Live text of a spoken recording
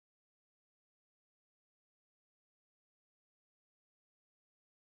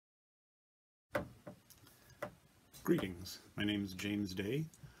Greetings, my name is James Day.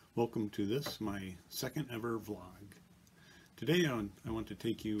 Welcome to this, my second ever vlog. Today I want to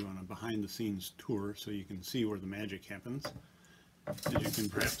take you on a behind the scenes tour so you can see where the magic happens. As you can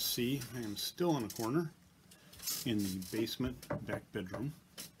perhaps see, I am still in a corner in the basement back bedroom.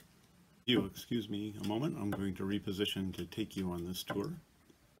 You'll excuse me a moment, I'm going to reposition to take you on this tour.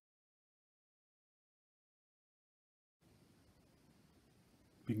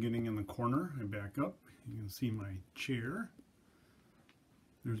 Beginning in the corner, I back up. You can see my chair.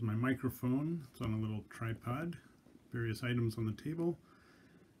 There's my microphone. It's on a little tripod. Various items on the table.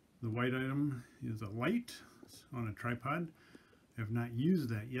 The white item is a light. It's on a tripod. I have not used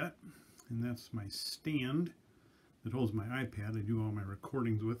that yet. And that's my stand that holds my iPad. I do all my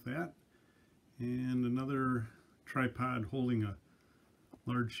recordings with that. And another tripod holding a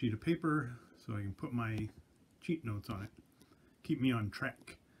large sheet of paper so I can put my cheat notes on it. Keep me on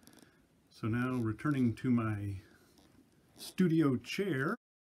track. So now returning to my studio chair.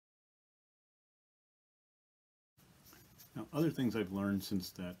 Now other things I've learned since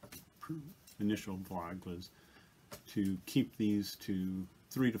that initial vlog was to keep these to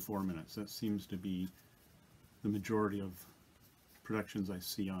 3 to 4 minutes. That seems to be the majority of productions I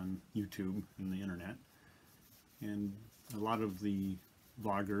see on YouTube and the internet. And a lot of the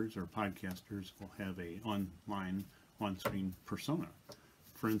vloggers or podcasters will have a online on-screen persona.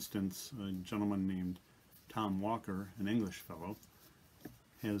 For instance, a gentleman named Tom Walker, an English fellow,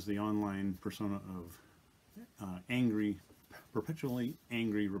 has the online persona of perpetually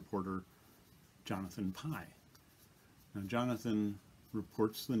angry reporter Jonathan Pye. Now Jonathan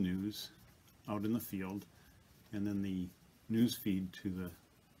reports the news out in the field, and then the news feed to the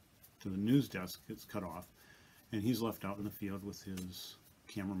news desk gets cut off, and he's left out in the field with his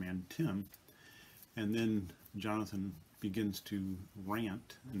cameraman Tim. And then Jonathan begins to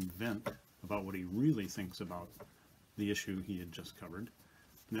rant and vent about what he really thinks about the issue he had just covered.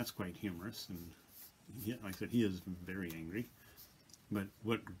 And that's quite humorous. And he, like I said, he is very angry. But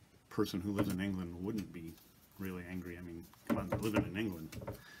what person who lives in England wouldn't be really angry? I mean, come on, they're living in England.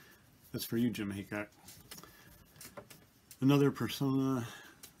 That's for you, Jim Haycock. Another persona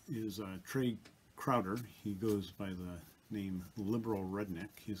is Trey Crowder. He goes by the name Liberal Redneck.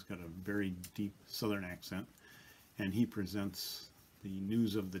 He's got a very deep Southern accent, and he presents the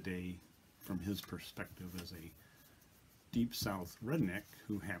news of the day from his perspective as a deep South redneck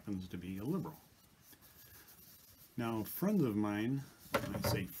who happens to be a liberal. Now, friends of mine, when I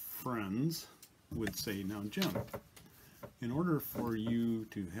say friends, would say, now Jim, in order for you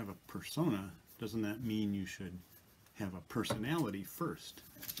to have a persona, doesn't that mean you should have a personality first?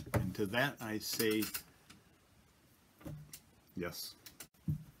 And to that I say, yes.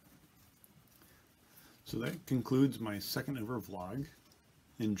 So that concludes my second ever vlog.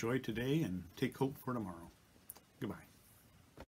 Enjoy today and take hope for tomorrow. Goodbye.